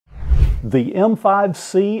The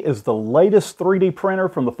M5C is the latest 3D printer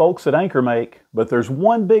from the folks at AnkerMake, but there's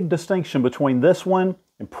one big distinction between this one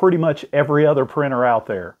and pretty much every other printer out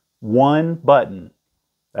there. One button.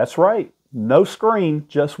 That's right, no screen,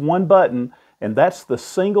 just one button, and that's the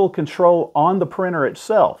single control on the printer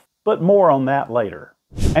itself, but more on that later.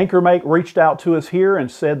 AnkerMake reached out to us here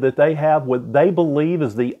and said that they have what they believe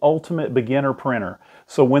is the ultimate beginner printer.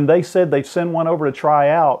 So when they said they'd send one over to try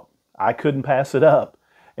out, I couldn't pass it up.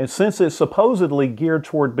 And since it's supposedly geared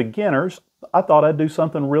toward beginners, I thought I'd do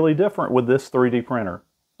something really different with this 3D printer.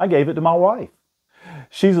 I gave it to my wife.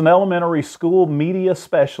 She's an elementary school media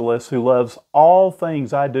specialist who loves all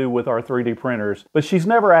things I do with our 3D printers, but she's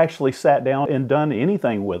never actually sat down and done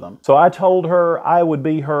anything with them. So I told her I would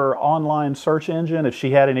be her online search engine if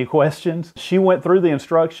she had any questions. She went through the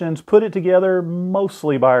instructions, put it together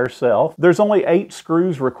mostly by herself. There's only 8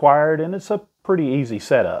 screws required, and it's a pretty easy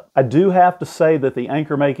setup. I do have to say that the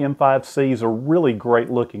AnkerMake M5C is a really great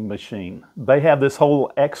looking machine. They have this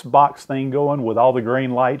whole Xbox thing going with all the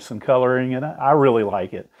green lights and coloring, and I really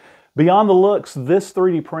like it. Beyond the looks, this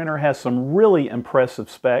 3D printer has some really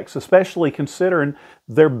impressive specs, especially considering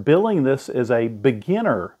they're billing this as a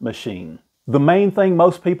beginner machine. The main thing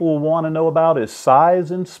most people will want to know about is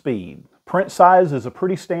size and speed. Print size is a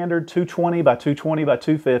pretty standard 220 by 220 by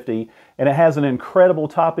 250, and it has an incredible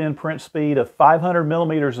top-end print speed of 500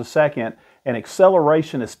 millimeters a second, and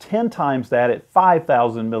acceleration is 10 times that at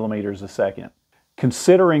 5,000 millimeters a second.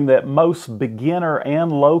 Considering that most beginner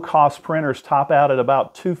and low-cost printers top out at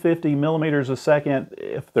about 250 millimeters a second,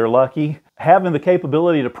 if they're lucky, having the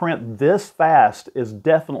capability to print this fast is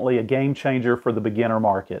definitely a game changer for the beginner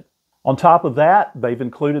market. On top of that, they've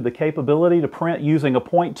included the capability to print using a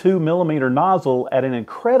 0.2 millimeter nozzle at an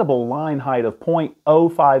incredible line height of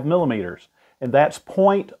 0.05 millimeters, and that's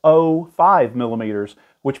 0.05 millimeters,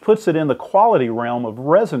 which puts it in the quality realm of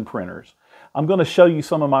resin printers. I'm going to show you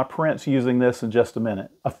some of my prints using this in just a minute.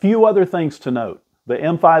 A few other things to note. The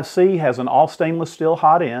M5C has an all stainless steel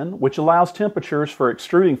hot end, which allows temperatures for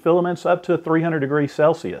extruding filaments up to 300 degrees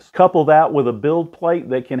Celsius. Couple that with a build plate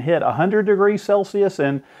that can hit 100 degrees Celsius,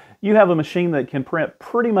 and you have a machine that can print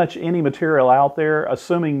pretty much any material out there,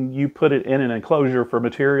 assuming you put it in an enclosure for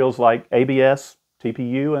materials like ABS,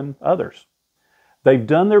 TPU, and others. They've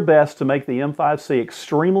done their best to make the M5C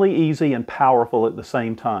extremely easy and powerful at the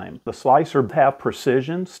same time. The slicers have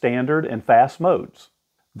precision, standard, and fast modes.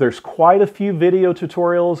 There's quite a few video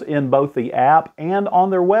tutorials in both the app and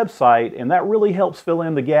on their website, and that really helps fill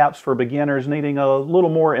in the gaps for beginners needing a little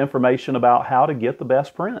more information about how to get the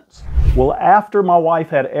best prints. Well, after my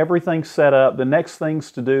wife had everything set up, the next things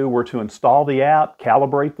to do were to install the app,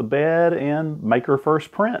 calibrate the bed, and make her first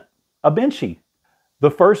print, a Benchy.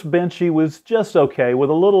 The first Benchy was just okay with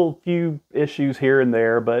a few issues here and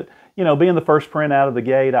there, but you know, being the first print out of the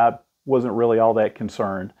gate, I wasn't really all that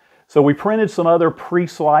concerned. So we printed some other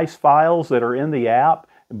pre-sliced files that are in the app,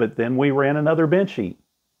 but then we ran another Benchy.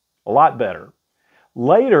 A lot better.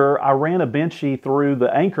 Later, I ran a Benchy through the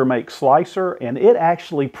AnkerMake slicer, and it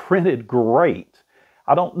actually printed great.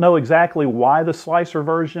 I don't know exactly why the slicer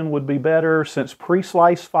version would be better, since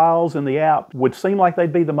pre-sliced files in the app would seem like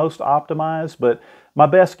they'd be the most optimized, but my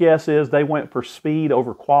best guess is they went for speed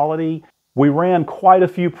over quality. We ran quite a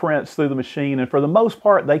few prints through the machine, and for the most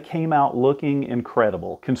part, they came out looking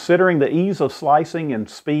incredible, considering the ease of slicing and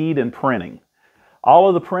speed and printing. All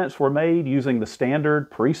of the prints were made using the standard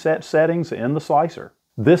preset settings in the slicer.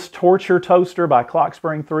 This Torture Toaster by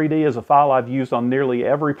Clockspring 3D is a file I've used on nearly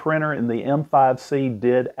every printer, and the M5C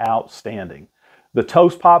did outstanding. The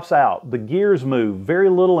toast pops out, the gears move, very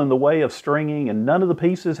little in the way of stringing, and none of the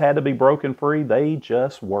pieces had to be broken free, they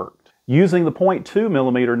just worked. Using the 0.2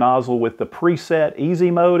 millimeter nozzle with the preset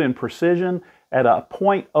easy mode and precision at a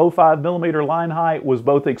 0.05 millimeter line height was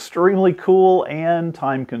both extremely cool and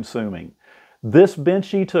time consuming. This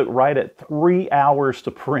Benchy took right at 3 hours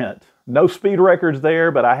to print. No speed records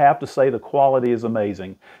there, but I have to say the quality is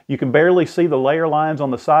amazing. You can barely see the layer lines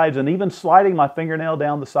on the sides, and even sliding my fingernail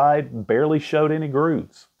down the side barely showed any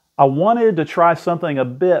grooves. I wanted to try something a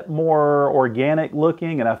bit more organic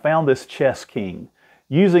looking, and I found this Chess King.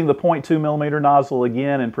 Using the 0.2 millimeter nozzle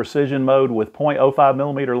again in precision mode with 0.05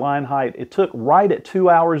 millimeter line height, it took right at 2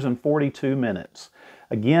 hours and 42 minutes.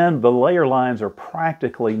 Again, the layer lines are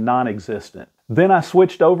practically non-existent. Then I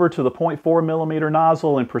switched over to the 0.4 millimeter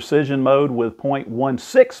nozzle in precision mode with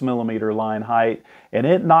 0.16 millimeter line height, and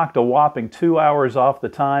it knocked a whopping 2 hours off the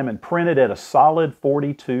time and printed at a solid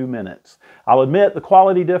 42 minutes. I'll admit the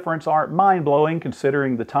quality difference aren't mind-blowing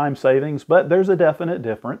considering the time savings, but there's a definite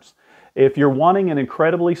difference. If you're wanting an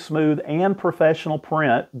incredibly smooth and professional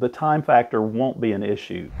print, the time factor won't be an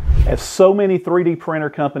issue. As so many 3D printer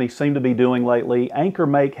companies seem to be doing lately,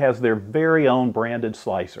 AnkerMake has their very own branded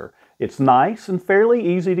slicer. It's nice and fairly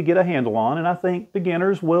easy to get a handle on, and I think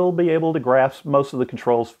beginners will be able to grasp most of the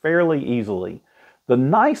controls fairly easily. The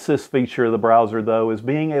nicest feature of the browser, though, is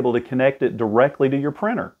being able to connect it directly to your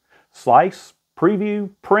printer. Slice, preview,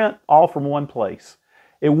 print, all from one place.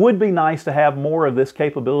 It would be nice to have more of this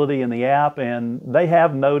capability in the app, and they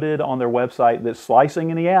have noted on their website that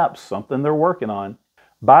slicing in the app's something they're working on.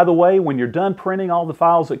 By the way, when you're done printing all the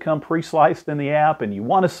files that come pre-sliced in the app and you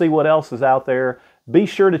want to see what else is out there, be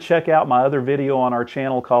sure to check out my other video on our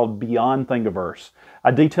channel called Beyond Thingiverse.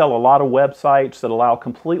 I detail a lot of websites that allow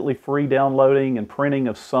completely free downloading and printing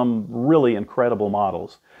of some really incredible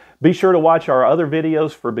models. Be sure to watch our other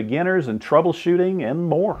videos for beginners and troubleshooting and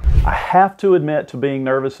more. I have to admit to being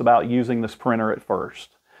nervous about using this printer at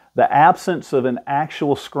first. The absence of an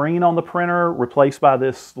actual screen on the printer replaced by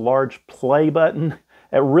this large play button,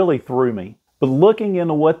 it really threw me. But looking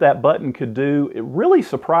into what that button could do, it really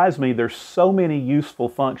surprised me there's so many useful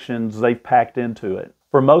functions they've packed into it.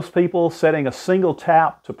 For most people, setting a single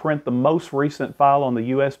tap to print the most recent file on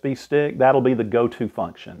the USB stick, that'll be the go-to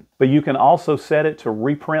function. But you can also set it to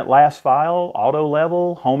reprint last file, auto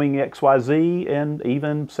level, homing XYZ, and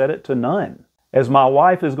even set it to none. As my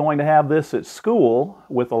wife is going to have this at school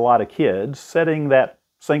with a lot of kids, setting that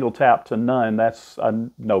single tap to none, that's a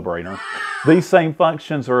no-brainer. These same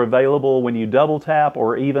functions are available when you double tap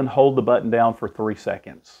or even hold the button down for 3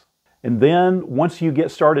 seconds. And then, once you get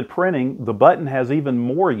started printing, the button has even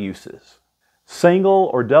more uses. Single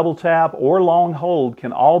or double tap or long hold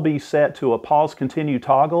can all be set to a pause continue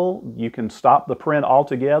toggle. You can stop the print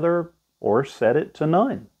altogether or set it to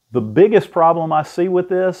none. The biggest problem I see with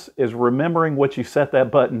this is remembering what you set that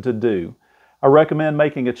button to do. I recommend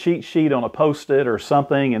making a cheat sheet on a Post-it or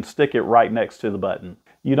something and stick it right next to the button.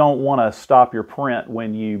 You don't want to stop your print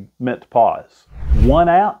when you meant to pause. One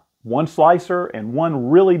app, one slicer, and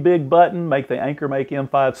one really big button make the AnkerMake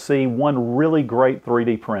M5C one really great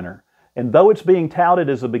 3D printer. And though it's being touted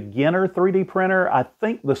as a beginner 3D printer, I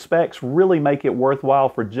think the specs really make it worthwhile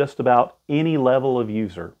for just about any level of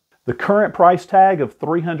user. The current price tag of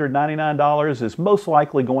 $399 is most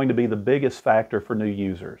likely going to be the biggest factor for new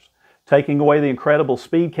users. Taking away the incredible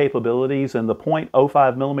speed capabilities and the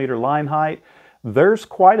 0.05mm line height, there's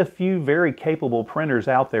quite a few very capable printers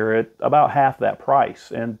out there at about half that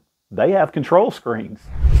price, and they have control screens.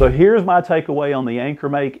 So here's my takeaway on the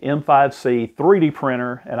AnkerMake M5C 3D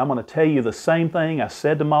printer, and I'm going to tell you the same thing I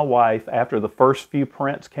said to my wife after the first few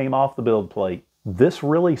prints came off the build plate. This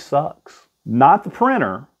really sucks. Not the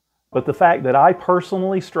printer, but the fact that I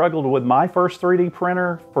personally struggled with my first 3D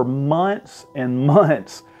printer for months and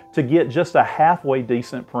months to get just a halfway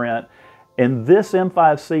decent print. And this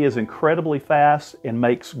M5C is incredibly fast and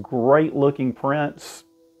makes great looking prints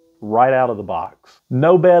right out of the box.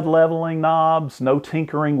 No bed leveling knobs, no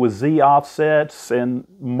tinkering with Z offsets, and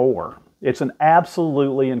more. It's an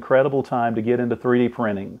absolutely incredible time to get into 3D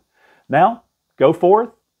printing. Now, go forth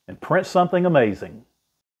and print something amazing.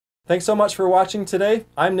 Thanks so much for watching today.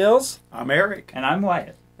 I'm Nils. I'm Eric. And I'm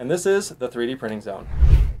Wyatt. And this is the 3D Printing Zone.